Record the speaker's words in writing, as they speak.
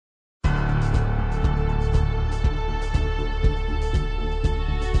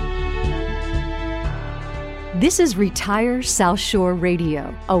This is Retire South Shore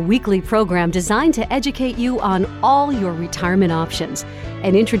Radio, a weekly program designed to educate you on all your retirement options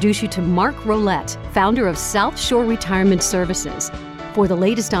and introduce you to Mark Rolette, founder of South Shore Retirement Services. For the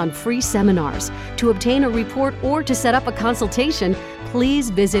latest on free seminars, to obtain a report, or to set up a consultation, please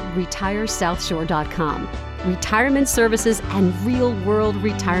visit retiresouthshore.com. Retirement services and real-world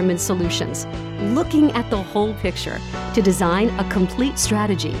retirement solutions, looking at the whole picture to design a complete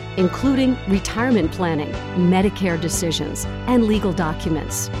strategy, including retirement planning, Medicare decisions, and legal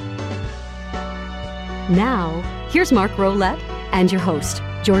documents. Now, here's Mark Rolette and your host,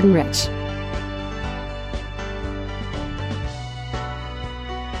 Jordan Rich.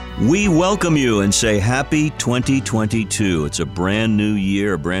 We welcome you and say happy 2022. It's a brand new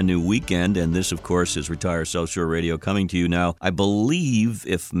year, a brand new weekend, and this, of course, is Retire South Shore Radio coming to you now. I believe,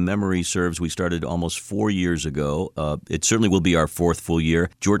 if memory serves, we started almost 4 years ago. It certainly will be our fourth full year.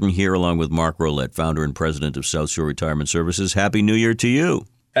 Jordan here, along with Mark Rolette, founder and president of South Shore Retirement Services. Happy New Year to you.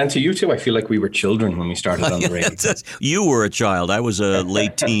 And to you too. I feel like we were children when we started on the radio. You were a child. I was a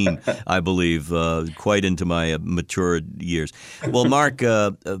late teen, I believe, quite into my mature years. Well, Mark,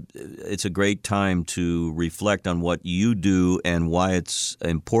 it's a great time to reflect on what you do and why it's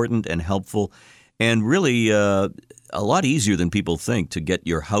important and helpful, and really a lot easier than people think to get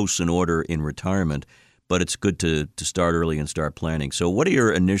your house in order in retirement. But it's good to start early and start planning. So what are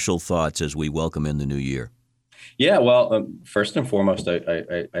your initial thoughts as we welcome in the new year? Yeah, well, first and foremost,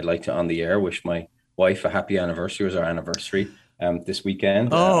 I'd like to, on the air, wish my wife a happy anniversary. It was our anniversary this weekend.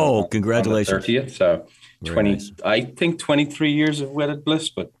 Oh, congratulations. On the 30th. So, nice. I think 23 years of wedded bliss,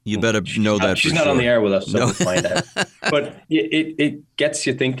 but you better know that she's for not sure. on the air with us, so No. we'll find out. But it gets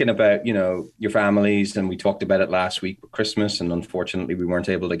you thinking about, your families, and we talked about it last week with Christmas, and unfortunately we weren't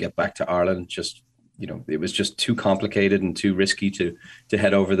able to get back to Ireland. Just, it was just too complicated and too risky to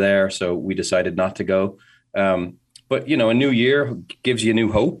head over there, so we decided not to go. But, a new year gives you new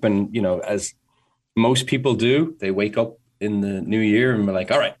hope. And, as most people do, they wake up in the new year and be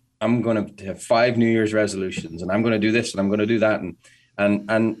like, all right, I'm going to have 5 New Year's resolutions, and I'm going to do this and I'm going to do that.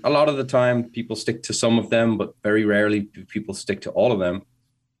 And a lot of the time people stick to some of them, but very rarely do people stick to all of them.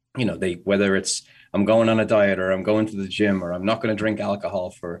 Whether it's I'm going on a diet, or I'm going to the gym, or I'm not going to drink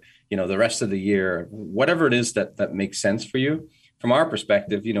alcohol for, the rest of the year, whatever it is that makes sense for you. From our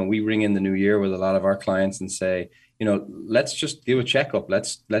perspective, we ring in the new year with a lot of our clients and say, let's just do a checkup.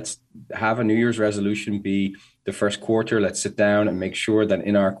 Let's have a New Year's resolution be the first quarter. Let's sit down and make sure that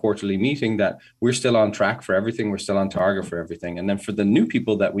in our quarterly meeting that we're still on track for everything. We're still on target for everything. And then for the new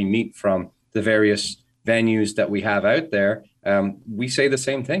people that we meet from the various venues that we have out there, we say the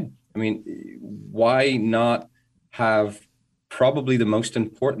same thing. I mean, why not have probably the most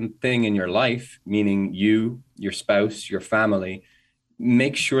important thing in your life, meaning you, your spouse, your family?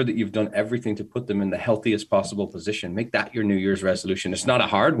 Make sure that you've done everything to put them in the healthiest possible position. Make that your New Year's resolution. It's not a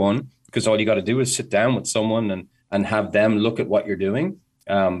hard one, because all you got to do is sit down with someone and have them look at what you're doing.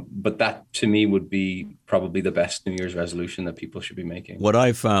 But that, to me, would be probably the best New Year's resolution that people should be making. What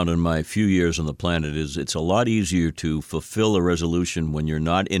I've found in my few years on the planet is it's a lot easier to fulfill a resolution when you're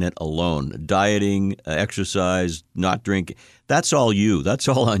not in it alone. Dieting, exercise, not drinking, that's all you. That's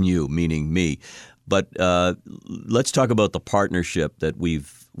all on you, meaning me. But let's talk about the partnership that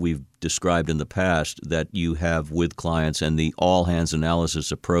we've described in the past that you have with clients, and the all-hands analysis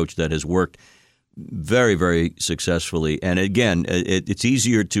approach that has worked very, very successfully. And again, it's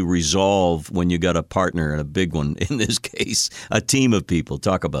easier to resolve when you got a partner, and a big one in this case, a team of people.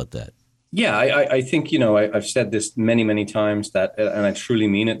 Talk about that. Yeah, I think, I've said this many, many times that, and I truly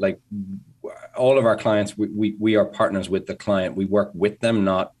mean it, like, all of our clients, we are partners with the client. We work with them,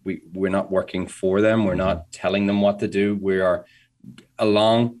 we're not working for them. We're not telling them what to do. We are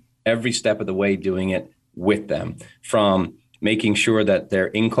along every step of the way doing it with them, from making sure that their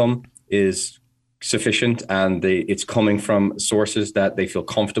income is sufficient and it's coming from sources that they feel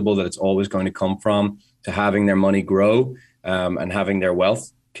comfortable that it's always going to come from, to having their money grow and having their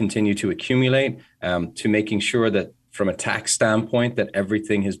wealth continue to accumulate, to making sure that from a tax standpoint that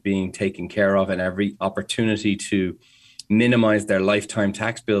everything is being taken care of and every opportunity to minimize their lifetime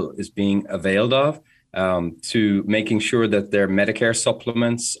tax bill is being availed of, to making sure that their Medicare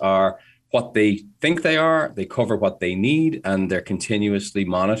supplements are what they think they are, they cover what they need, and they're continuously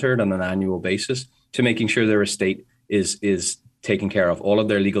monitored on an annual basis, to making sure their estate is taken care of. All of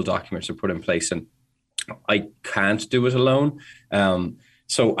their legal documents are put in place, and I can't do it alone.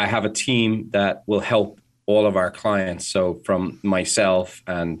 So I have a team that will help all of our clients. So from myself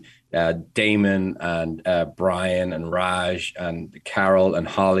and Damon and Brian and Raj and Carol and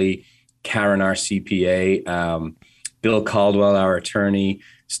Holly, Karen, our CPA, Bill Caldwell, our attorney,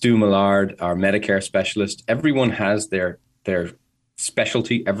 Stu Millard, our Medicare specialist. Everyone has their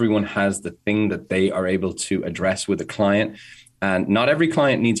specialty. Everyone has the thing that they are able to address with a client. And not every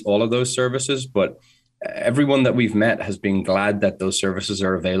client needs all of those services, but everyone that we've met has been glad that those services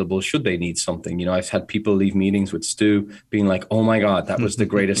are available should they need something. You know, I've had people leave meetings with Stu being like, oh my God, that was the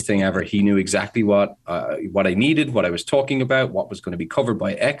greatest thing ever. He knew exactly what I needed, what I was talking about, what was going to be covered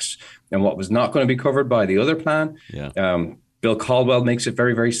by X and what was not going to be covered by the other plan. Yeah. Bill Caldwell makes it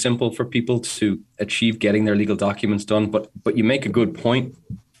very, very simple for people to achieve getting their legal documents done. But you make a good point.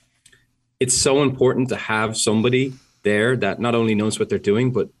 It's so important to have somebody there that not only knows what they're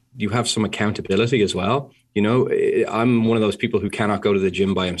doing, but you have some accountability as well. You know, I'm one of those people who cannot go to the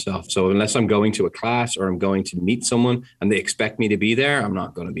gym by himself. So unless I'm going to a class or I'm going to meet someone and they expect me to be there, I'm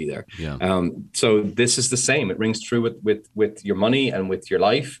not going to be there. Yeah. So this is the same. It rings true with your money and with your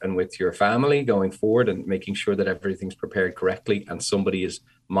life and with your family going forward, and making sure that everything's prepared correctly and somebody is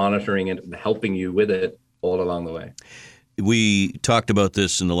monitoring it and helping you with it all along the way. We talked about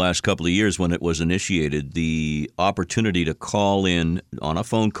this in the last couple of years when it was initiated, the opportunity to call in on a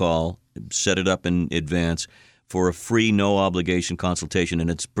phone call, set it up in advance for a free, no obligation consultation. And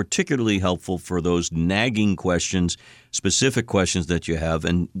it's particularly helpful for those nagging questions, specific questions that you have.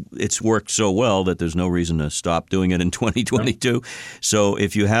 And it's worked so well that there's no reason to stop doing it in 2022. So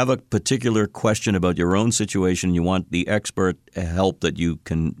if you have a particular question about your own situation, you want the expert help that you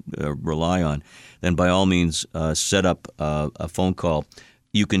can rely on, then by all means set up a phone call.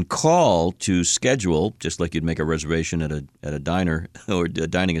 You can call to schedule, just like you'd make a reservation at a diner or a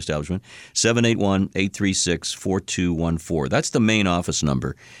dining establishment, 781-836-4214. That's the main office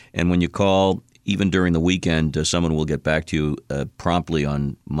number. And when you call, even during the weekend, someone will get back to you promptly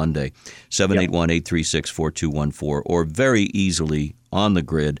on Monday, 781-836-4214, or very easily on the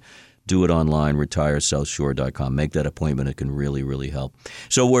grid. Do it online, retiresouthshore.com. Make that appointment. It can really, really help.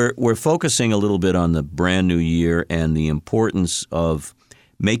 So we're focusing a little bit on the brand new year and the importance of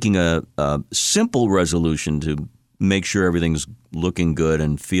making a simple resolution to make sure everything's looking good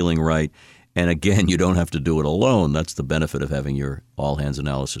and feeling right. And again, you don't have to do it alone. That's the benefit of having your all hands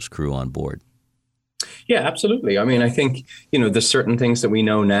analysis crew on board. Yeah, absolutely. I mean, I think, there's certain things that we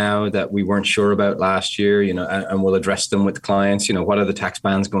know now that we weren't sure about last year, and we'll address them with clients. What are the tax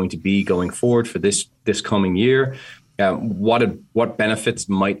bands going to be going forward for this coming year? What benefits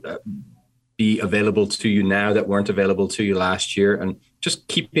might be available to you now that weren't available to you last year? And just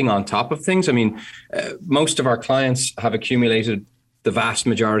keeping on top of things. I mean, most of our clients have accumulated the vast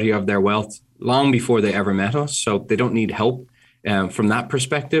majority of their wealth long before they ever met us. So they don't need help from that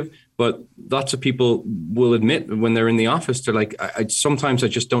perspective. But lots of people will admit when they're in the office, they're like, sometimes I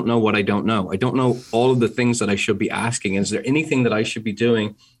just don't know what I don't know. I don't know all of the things that I should be asking. Is there anything that I should be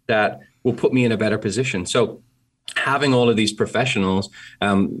doing that will put me in a better position? So having all of these professionals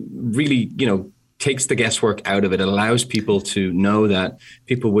really, takes the guesswork out of it. It allows people to know that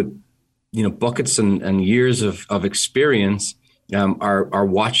people with, buckets and years of experience are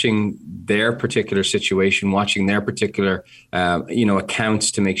watching their particular situation, watching their particular, accounts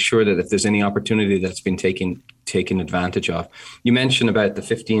to make sure that if there's any opportunity that's been taken advantage of. You mentioned about the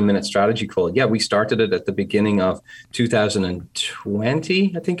 15-minute strategy call. Yeah, we started it at the beginning of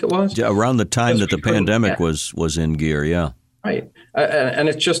 2020, I think it was. Yeah, around the time that the pandemic was in gear, yeah. Right. And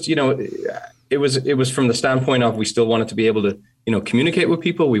it's just, it was from the standpoint of we still wanted to be able to, communicate with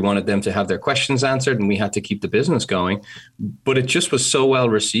people. We wanted them to have their questions answered, and we had to keep the business going. But it just was so well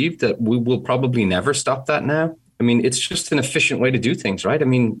received that we will probably never stop that now. I mean, it's just an efficient way to do things, right? I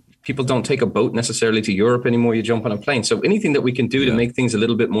mean, people don't take a boat necessarily to Europe anymore. You jump on a plane. So anything that we can do to make things a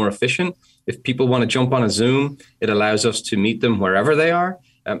little bit more efficient. If people want to jump on a Zoom, it allows us to meet them wherever they are.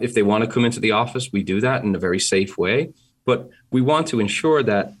 If they want to come into the office, we do that in a very safe way. But we want to ensure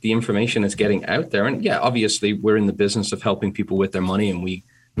that the information is getting out there. And yeah, obviously, we're in the business of helping people with their money, and we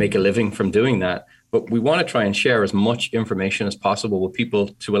make a living from doing that. But we want to try and share as much information as possible with people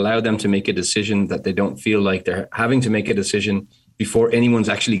to allow them to make a decision that they don't feel like they're having to make a decision before anyone's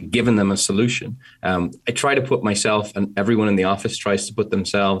actually given them a solution. I try to put myself, and everyone in the office tries to put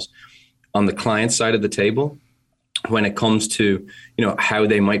themselves on the client side of the table when it comes to, how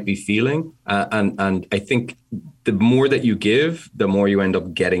they might be feeling. And I think the more that you give, the more you end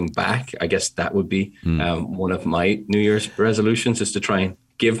up getting back. I guess that would be one of my New Year's resolutions, is to try and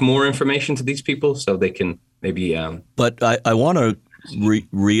give more information to these people so they can maybe. But I want to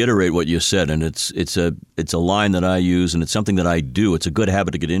reiterate what you said, and it's a line that I use, and it's something that I do. It's a good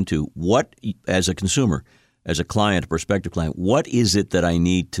habit to get into. What, as a consumer, as a client, a prospective client, what is it that I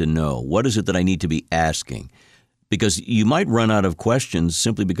need to know? What is it that I need to be asking? Because you might run out of questions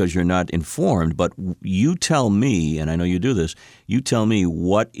simply because you're not informed, but you tell me, and I know you do this, you tell me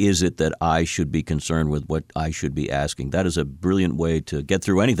what is it that I should be concerned with, what I should be asking. That is a brilliant way to get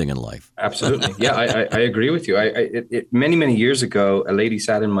through anything in life. Absolutely. Yeah, I agree with you. Many, many years ago, a lady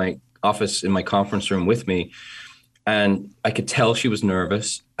sat in my office, in my conference room with me, and I could tell she was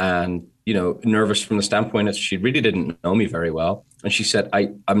nervous, and nervous from the standpoint that she really didn't know me very well. And she said,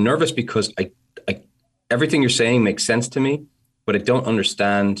 I'm nervous because I everything you're saying makes sense to me, but I don't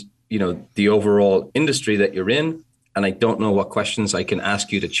understand, the overall industry that you're in. And I don't know what questions I can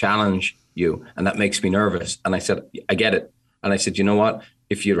ask you to challenge you. And that makes me nervous. And I said, I get it. And I said, you know what?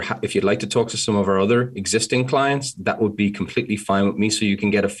 If you'd like to talk to some of our other existing clients, that would be completely fine with me. So you can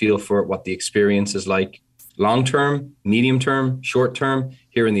get a feel for what the experience is like long-term, medium-term, short-term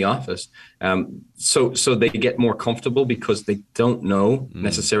here in the office. So they get more comfortable because they don't know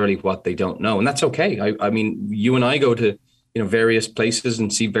necessarily what they don't know. And that's okay. I mean, you and I go to, various places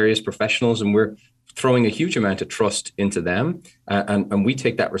and see various professionals, and we're throwing a huge amount of trust into them. And we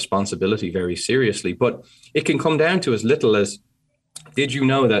take that responsibility very seriously. But it can come down to as little as, did you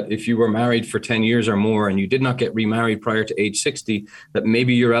know that if you were married for 10 years or more and you did not get remarried prior to age 60, that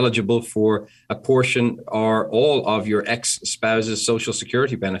maybe you're eligible for a portion or all of your ex-spouse's Social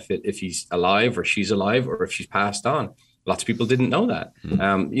Security benefit if he's alive or she's alive or if she's passed on? Lots of people didn't know that.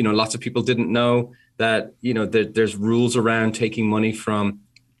 Lots of people didn't know that, there's rules around taking money from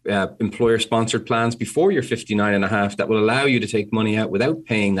employer-sponsored plans before you're 59 and a half that will allow you to take money out without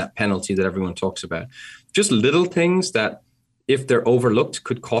paying that penalty that everyone talks about. Just little things that, if they're overlooked,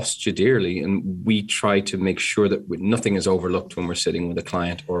 could cost you dearly. And we try to make sure that nothing is overlooked when we're sitting with a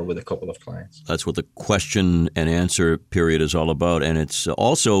client or with a couple of clients. That's what the question and answer period is all about. And it's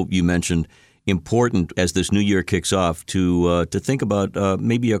also, you mentioned, important as this new year kicks off to think about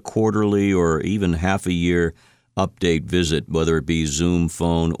maybe a quarterly or even half a year update visit, whether it be Zoom,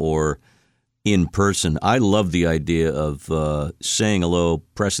 phone, or in person. I love the idea of saying hello,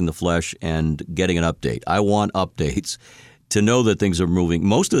 pressing the flesh, and getting an update. I want updates. To know that things are moving.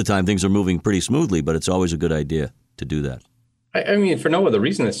 Most of the time, things are moving pretty smoothly, but it's always a good idea to do that. I mean, for no other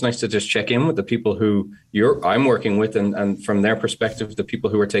reason, it's nice to just check in with the people who I'm working with, and from their perspective, the people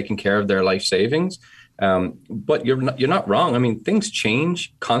who are taking care of their life savings. But you're not wrong. I mean, things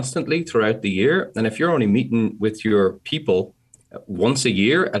change constantly throughout the year, and if you're only meeting with your people once a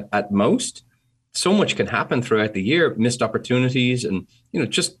year at most, so much can happen throughout the year. Missed opportunities, and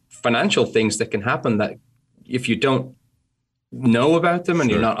just financial things that can happen that if you don't know about them and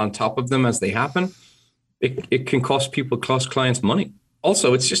You're not on top of them as they happen, it can cost clients money.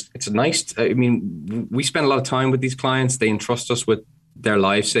 Also, it's nice. I mean, we spend a lot of time with these clients. They entrust us with their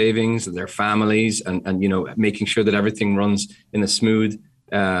life savings and their families and making sure that everything runs in a smooth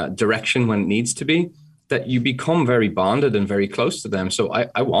direction when it needs to be, that you become very bonded and very close to them. So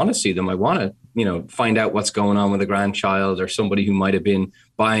I want to see them. I want to, find out what's going on with a grandchild or somebody who might have been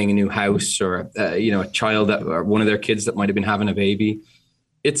buying a new house or, a child or one of their kids that might have been having a baby.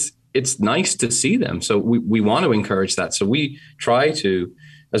 It's nice to see them. So we want to encourage that. So we try to,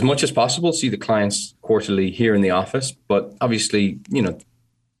 as much as possible, see the clients quarterly here in the office. But obviously,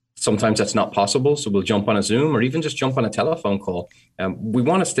 sometimes that's not possible. So we'll jump on a Zoom or even just jump on a telephone call. We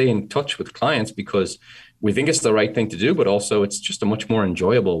want to stay in touch with clients because we think it's the right thing to do, but also it's just a much more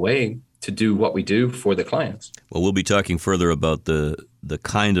enjoyable way to do what we do for the clients. Well, we'll be talking further about the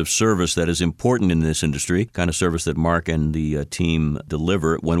kind of service that is important in this industry, kind of service that Mark and the team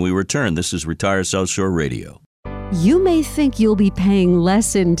deliver when we return. This is Retire South Shore Radio. You may think you'll be paying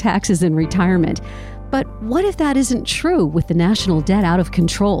less in taxes in retirement, but what if that isn't true with the national debt out of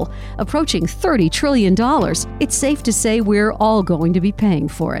control, approaching $30 trillion? It's safe to say we're all going to be paying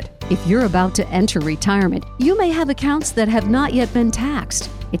for it. If you're about to enter retirement, you may have accounts that have not yet been taxed.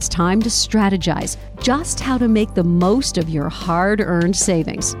 It's time to strategize just how to make the most of your hard-earned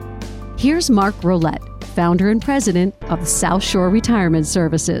savings. Here's Mark Rolette, founder and president of South Shore Retirement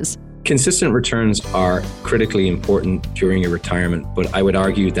Services. Consistent returns are critically important during your retirement, but I would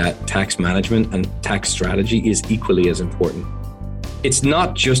argue that tax management and tax strategy is equally as important. It's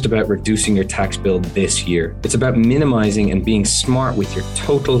not just about reducing your tax bill this year. It's about minimizing and being smart with your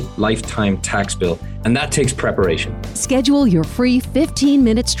total lifetime tax bill, and that takes preparation. Schedule your free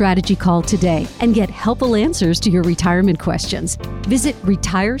 15-minute strategy call today and get helpful answers to your retirement questions. Visit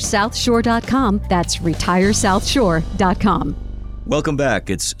retiresouthshore.com. That's retiresouthshore.com. Welcome back.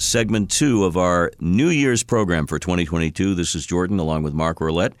 It's segment 2 of our New Year's program for 2022. This is Jordan along with Mark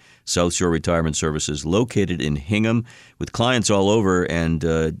Roulette, South Shore Retirement Services, located in Hingham, with clients all over. And,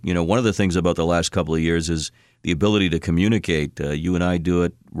 one of the things about the last couple of years is the ability to communicate. You and I do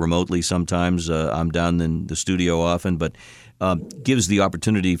it remotely sometimes. I'm down in the studio often, but gives the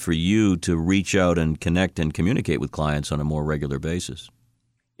opportunity for you to reach out and connect and communicate with clients on a more regular basis.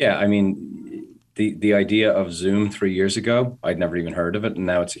 Yeah, I mean, the idea of Zoom 3 years ago, I'd never even heard of it. And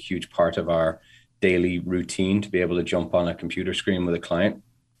now it's a huge part of our daily routine to be able to jump on a computer screen with a client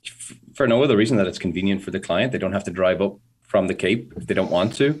for no other reason that it's convenient for the client. They don't have to drive up from the Cape if they don't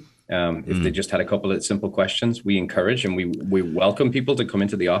want to. If they just had a couple of simple questions, we encourage and we welcome people to come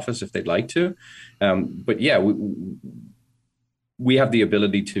into the office if they'd like to. But yeah, we have the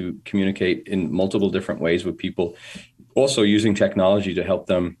ability to communicate in multiple different ways with people, also using technology to help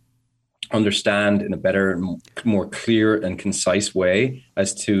them understand in a better, more clear and concise way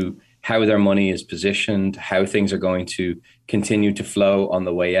as to how their money is positioned, how things are going to continue to flow on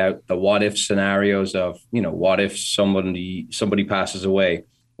the way out, the what if scenarios of, what if somebody passes away?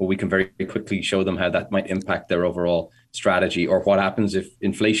 Well, we can very quickly show them how that might impact their overall strategy, or what happens if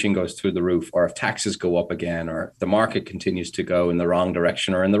inflation goes through the roof, or if taxes go up again, or if the market continues to go in the wrong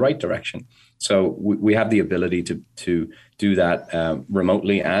direction or in the right direction. So we have the ability to do that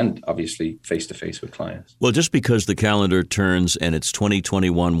remotely and obviously face-to-face with clients. Well, just because the calendar turns and it's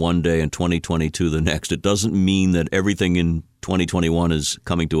 2021 one day and 2022 the next, it doesn't mean that everything in 2021 is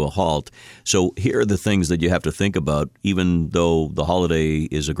coming to a halt. So here are the things that you have to think about. Even though the holiday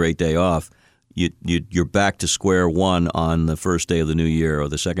is a great day off, you're back to square one on the first day of the new year or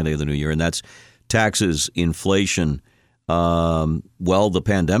the second day of the new year, and that's taxes, inflation, the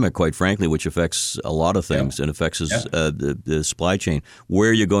pandemic, quite frankly, which affects a lot of things and affects the supply chain,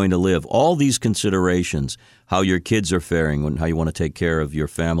 where you're going to live, all these considerations, how your kids are faring, and how you want to take care of your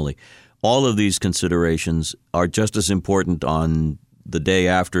family. All of these considerations are just as important on the day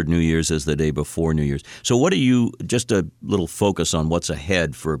after New Year's as the day before New Year's. So what just a little focus on what's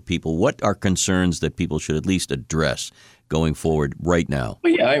ahead for people. What are concerns that people should at least address going forward right now?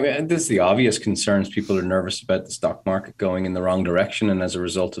 Well, yeah, I mean, this is the obvious concerns. People are nervous about the stock market going in the wrong direction. And as a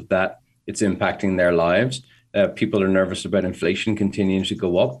result of that, it's impacting their lives. People are nervous about inflation continuing to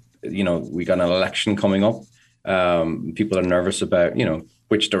go up. We got an election coming up. People are nervous about,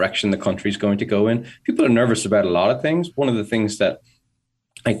 which direction the country is going to go in. People are nervous about a lot of things. One of the things that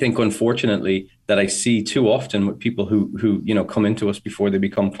I think, unfortunately, that I see too often with people who come into us before they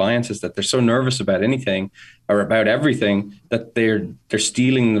become clients is that they're so nervous about anything or about everything that they're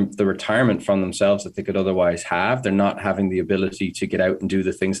stealing the retirement from themselves that they could otherwise have. They're not having the ability to get out and do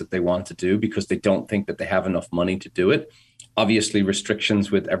the things that they want to do because they don't think that they have enough money to do it. Obviously,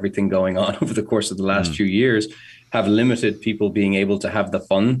 restrictions with everything going on over the course of the last few years have limited people being able to have the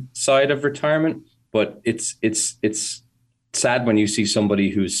fun side of retirement. But it's sad when you see somebody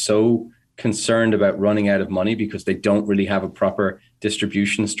who's so concerned about running out of money because they don't really have a proper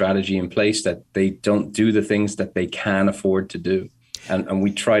distribution strategy in place, that they don't do the things that they can afford to do. And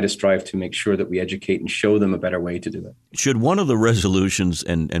we try to strive to make sure that we educate and show them a better way to do it. Should one of the resolutions,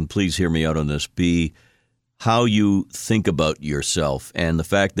 and please hear me out on this, be how you think about yourself and the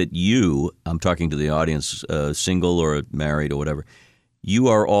fact that I'm talking to the audience, single or married or whatever, you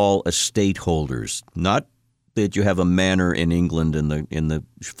are all estate holders, not that you have a manor in England in the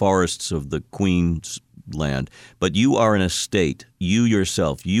forests of the Queen's land, but you are an estate. You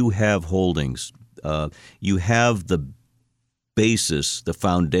yourself, you have holdings. You have the basis, the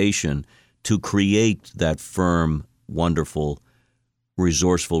foundation to create that firm, wonderful,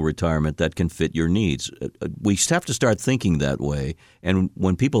 resourceful retirement that can fit your needs. We have to start thinking that way. And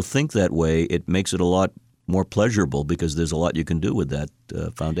when people think that way, it makes it a lot more pleasurable because there's a lot you can do with that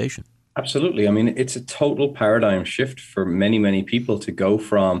foundation. Absolutely. I mean, it's a total paradigm shift for many, many people to go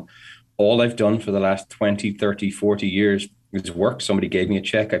from all I've done for the last 20, 30, 40 years is work. Somebody gave me a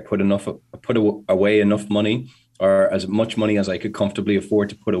check. I put away enough money, or as much money as I could comfortably afford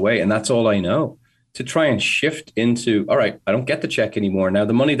to put away. And that's all I know. To try and shift into, all right, I don't get the check anymore. Now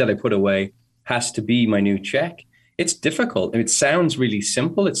the money that I put away has to be my new check. It's difficult. It sounds really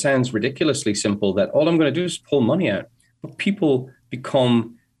simple. It sounds ridiculously simple that all I'm going to do is pull money out. But people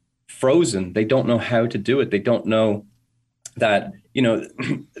become frozen. They don't know how to do it. They don't know that,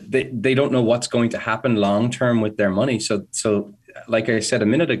 they don't know what's going to happen long term with their money. So like I said a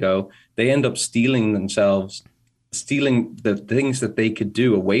minute ago, they end up stealing the things that they could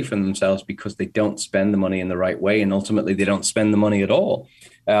do away from themselves because they don't spend the money in the right way. And ultimately they don't spend the money at all.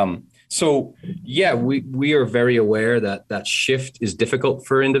 So yeah, we are very aware that that shift is difficult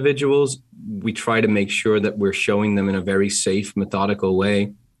for individuals. We try to make sure that we're showing them in a very safe, methodical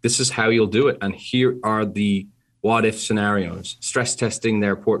way. This is how you'll do it. And here are the what if scenarios, stress testing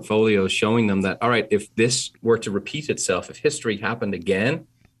their portfolios, showing them that, all right, if this were to repeat itself, if history happened again,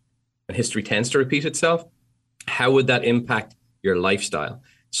 and history tends to repeat itself, how would that impact your lifestyle?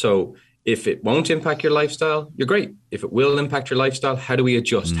 So if it won't impact your lifestyle, you're great. If it will impact your lifestyle, how do we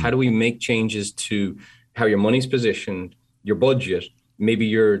adjust? How do we make changes to how your money's positioned, your budget, maybe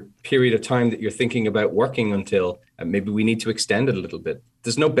your period of time that you're thinking about working until, and maybe we need to extend it a little bit.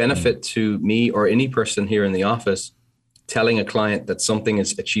 There's no benefit to me or any person here in the office telling a client that something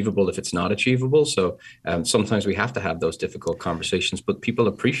is achievable if it's not achievable. So sometimes we have to have those difficult conversations, but people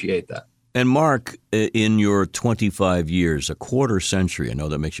appreciate that. And Mark, in your 25 years, a quarter century, I know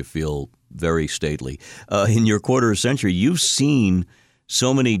that makes you feel very stately. In your quarter century, you've seen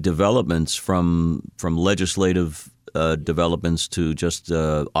so many developments from legislative developments to just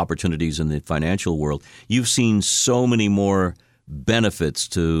opportunities in the financial world. You've seen so many more benefits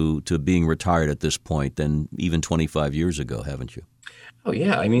to being retired at this point than even 25 years ago, haven't you? Oh,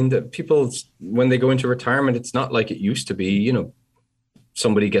 yeah. I mean, the people, when they go into retirement, it's not like it used to be,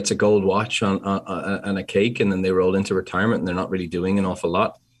 somebody gets a gold watch on a cake and then they roll into retirement and they're not really doing an awful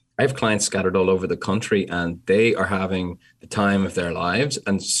lot. I have clients scattered all over the country and they are having the time of their lives,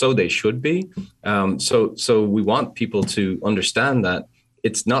 and so they should be. So we want people to understand that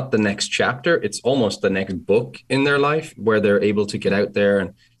it's not the next chapter, it's almost the next book in their life where they're able to get out there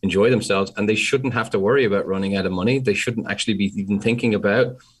and enjoy themselves, and they shouldn't have to worry about running out of money. They shouldn't actually be even thinking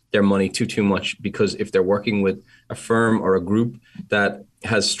about their money too much, because if they're working with a firm or a group that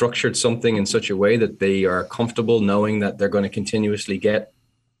has structured something in such a way that they are comfortable knowing that they're going to continuously get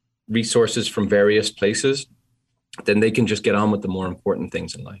resources from various places, then they can just get on with the more important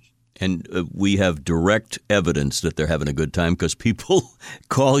things in life. And we have direct evidence that they're having a good time because people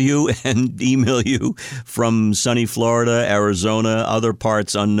call you and email you from sunny Florida, Arizona, other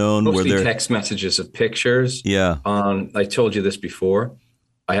parts unknown. Mostly where they're text messages of pictures. Yeah. I told you this before.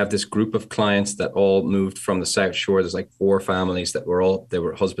 I have this group of clients that all moved from the South Shore. There's like 4 families that they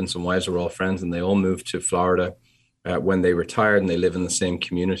were husbands and wives, were all friends, and they all moved to Florida when they retired, and they live in the same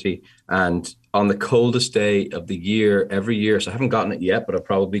community. And on the coldest day of the year, every year, so I haven't gotten it yet, but I'll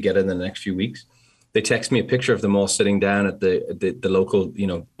probably get it in the next few weeks, they text me a picture of them all sitting down at the local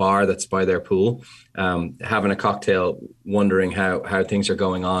bar that's by their pool, having a cocktail, wondering how things are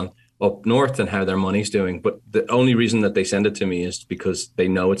going on up north and how their money's doing. But the only reason that they send it to me is because they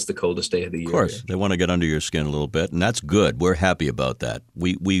know it's the coldest day of the year. Of course, they want to get under your skin a little bit, and that's good. We're happy about that.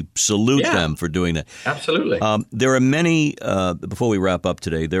 We salute them for doing that. Absolutely. There are many, before we wrap up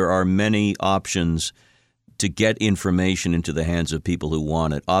today, there are many options to get information into the hands of people who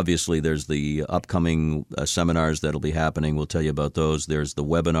want it. Obviously, there's the upcoming seminars that'll be happening. We'll tell you about those. There's the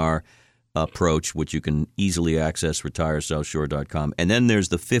webinar approach, which you can easily access, retiresouthshore.com. And then there's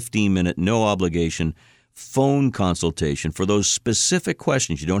the 15-minute, no obligation phone consultation for those specific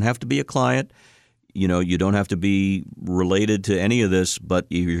questions. You don't have to be a client. You don't have to be related to any of this. But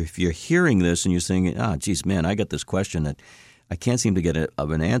if you're hearing this and you're saying, geez, man, I got this question that I can't seem to get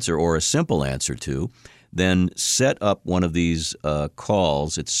an answer or a simple answer to, then set up one of these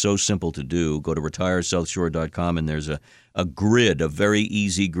calls. It's so simple to do. Go to retiresouthshore.com, and there's a grid, a very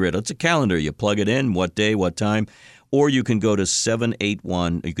easy grid. It's a calendar. You plug it in, what day, what time, or you can go to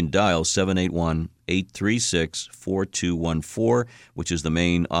 781. You can dial 781-836-4214, which is the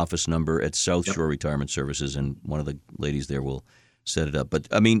main office number at South Shore Retirement Services, and one of the ladies there will set it up. But,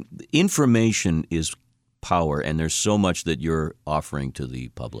 I mean, information is power, and there's so much that you're offering to the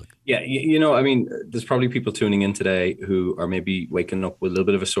public. Yeah, there's probably people tuning in today who are maybe waking up with a little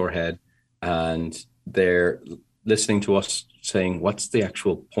bit of a sore head, and they're listening to us saying, what's the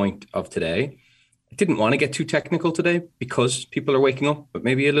actual point of today? I didn't want to get too technical today because people are waking up, but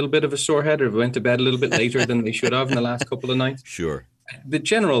maybe a little bit of a sore head, or went to bed a little bit later than they should have in the last couple of nights. Sure. The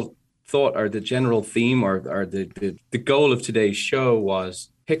general thought, or the general theme, or the goal of today's show was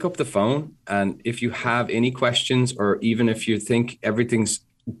pick up the phone. And if you have any questions, or even if you think everything's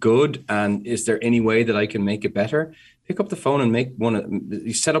good and is there any way that I can make it better, pick up the phone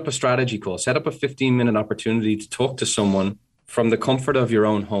and set up a strategy call, set up a 15-minute opportunity to talk to someone from the comfort of your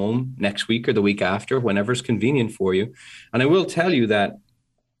own home next week or the week after, whenever's convenient for you. And I will tell you that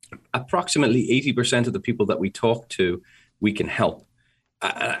approximately 80% of the people that we talk to, we can help.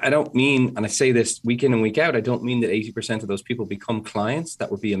 I don't mean, and I say this week in and week out, I don't mean that 80% of those people become clients.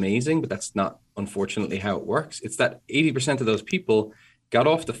 That would be amazing, but that's not, unfortunately, how it works. It's that 80% of those people got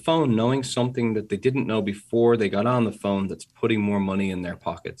off the phone knowing something that they didn't know before they got on the phone that's putting more money in their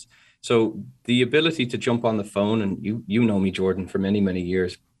pockets. So the ability to jump on the phone, and you know me, Jordan, for many, many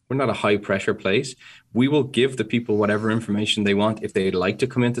years, we're not a high pressure place. We will give the people whatever information they want. If they'd like to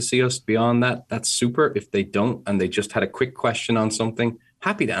come in to see us beyond that, that's super. If they don't, and they just had a quick question on something,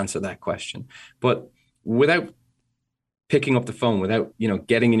 happy to answer that question. But without picking up the phone, without,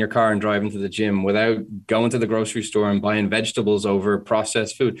 getting in your car and driving to the gym, without going to the grocery store and buying vegetables over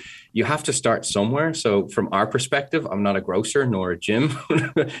processed food, you have to start somewhere. So from our perspective, I'm not a grocer nor a gym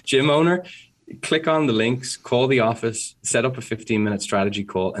owner. Click on the links, call the office, set up a 15-minute strategy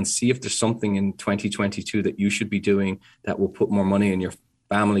call, and see if there's something in 2022 that you should be doing that will put more money in your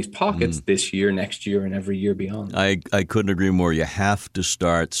family's pockets this year, next year, and every year beyond. I couldn't agree more. You have to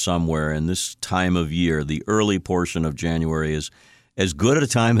start somewhere. And this time of year, the early portion of January, is as good a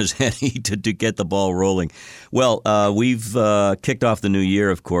time as any to get the ball rolling. Well, we've kicked off the new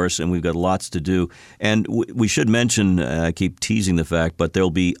year, of course, and we've got lots to do. And we should mention, I keep teasing the fact, but there'll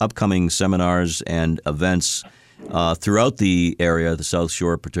be upcoming seminars and events throughout the area, the South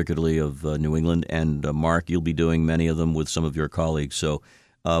Shore, particularly of New England. And Mark, you'll be doing many of them with some of your colleagues. So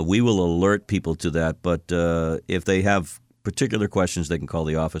we will alert people to that. But if they have particular questions, they can call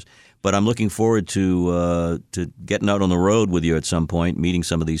the office. But I'm looking forward to getting out on the road with you at some point, meeting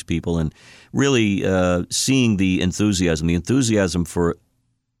some of these people, and really seeing the enthusiasm for,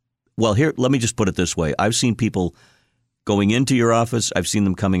 well, here, let me just put it this way. I've seen people going into your office. I've seen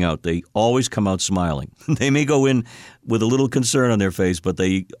them coming out. They always come out smiling. They may go in with a little concern on their face, but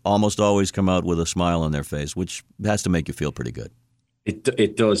they almost always come out with a smile on their face, which has to make you feel pretty good.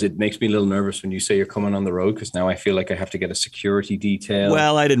 It does. It makes me a little nervous when you say you're coming on the road, because now I feel like I have to get a security detail.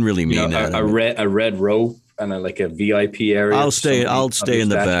 Well, I didn't really mean that. A red rope and a VIP area. I'll stay in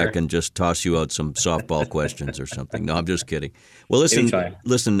the back and just toss you out some softball questions or something. No, I'm just kidding. Well,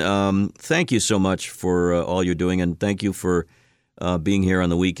 listen. Thank you so much for all you're doing, and thank you for being here on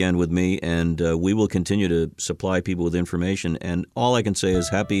the weekend with me. And we will continue to supply people with information. And all I can say is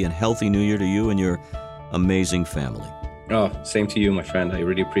happy and healthy New Year to you and your amazing family. Oh, same to you, my friend. I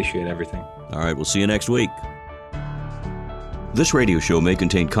really appreciate everything. All right, we'll see you next week. This radio show may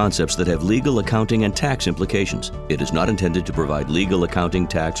contain concepts that have legal, accounting, and tax implications. It is not intended to provide legal, accounting,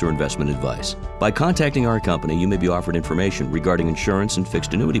 tax, or investment advice. By contacting our company, you may be offered information regarding insurance and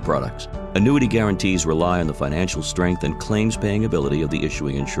fixed annuity products. Annuity guarantees rely on the financial strength and claims-paying ability of the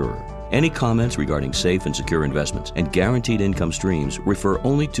issuing insurer. Any comments regarding safe and secure investments and guaranteed income streams refer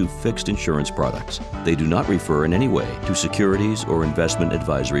only to fixed insurance products. They do not refer in any way to securities or investment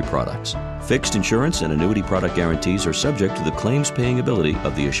advisory products. Fixed insurance and annuity product guarantees are subject to the claims-paying ability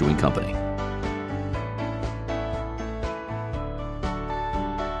of the issuing company.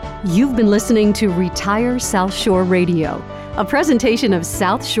 You've been listening to Retire South Shore Radio, a presentation of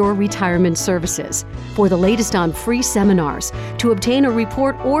South Shore Retirement Services. For the latest on free seminars, to obtain a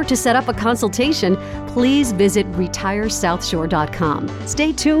report, or to set up a consultation, please visit retiresouthshore.com.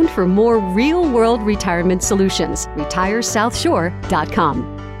 Stay tuned for more real-world retirement solutions.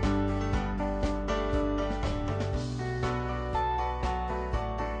 retiresouthshore.com.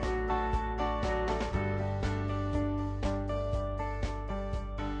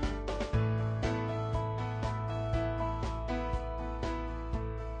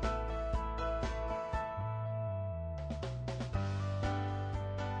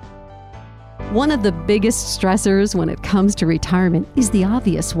 One of the biggest stressors when it comes to retirement is the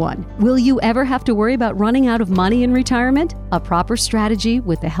obvious one. Will you ever have to worry about running out of money in retirement? A proper strategy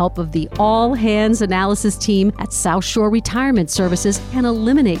with the help of the all-hands analysis team at South Shore Retirement Services can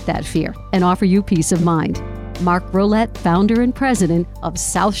eliminate that fear and offer you peace of mind. Mark Rolette, founder and president of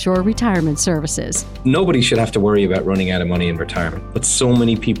South Shore Retirement Services. Nobody should have to worry about running out of money in retirement, but so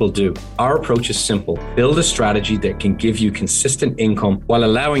many people do. Our approach is simple. Build a strategy that can give you consistent income while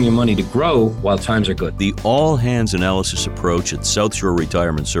allowing your money to grow while times are good. The all-hands analysis approach at South Shore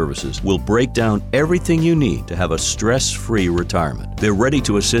Retirement Services will break down everything you need to have a stress-free retirement. They're ready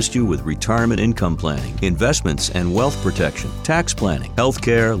to assist you with retirement income planning, investments and wealth protection, tax planning,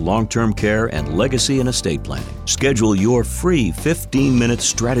 healthcare, long-term care, and legacy and estate planning. Schedule your free 15-minute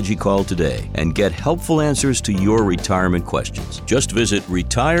strategy call today and get helpful answers to your retirement questions. Just visit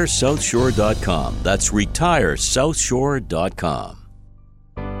retiresouthshore.com. That's retiresouthshore.com.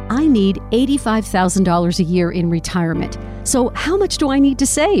 I need $85,000 a year in retirement. So how much do I need to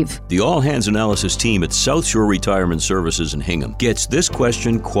save? The all-hands analysis team at South Shore Retirement Services in Hingham gets this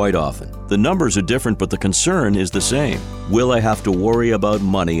question quite often. The numbers are different, but the concern is the same. Will I have to worry about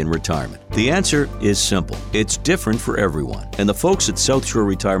money in retirement? The answer is simple. It's different for everyone, and the folks at South Shore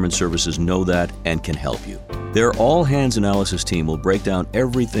Retirement Services know that and can help you. Their all-hands analysis team will break down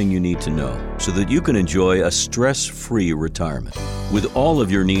everything you need to know so that you can enjoy a stress-free retirement with all of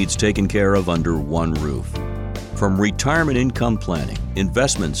your needs taken care of under one roof. From retirement income planning,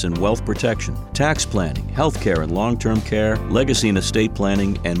 investments and wealth protection, tax planning, healthcare and long-term care, legacy and estate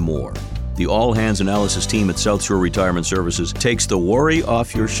planning, and more. The all-hands analysis team at South Shore Retirement Services takes the worry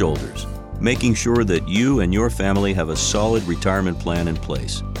off your shoulders, making sure that you and your family have a solid retirement plan in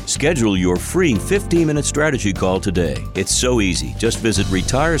place. Schedule your free 15-minute strategy call today. It's so easy. Just visit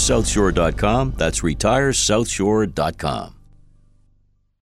retiresouthshore.com. That's retiresouthshore.com.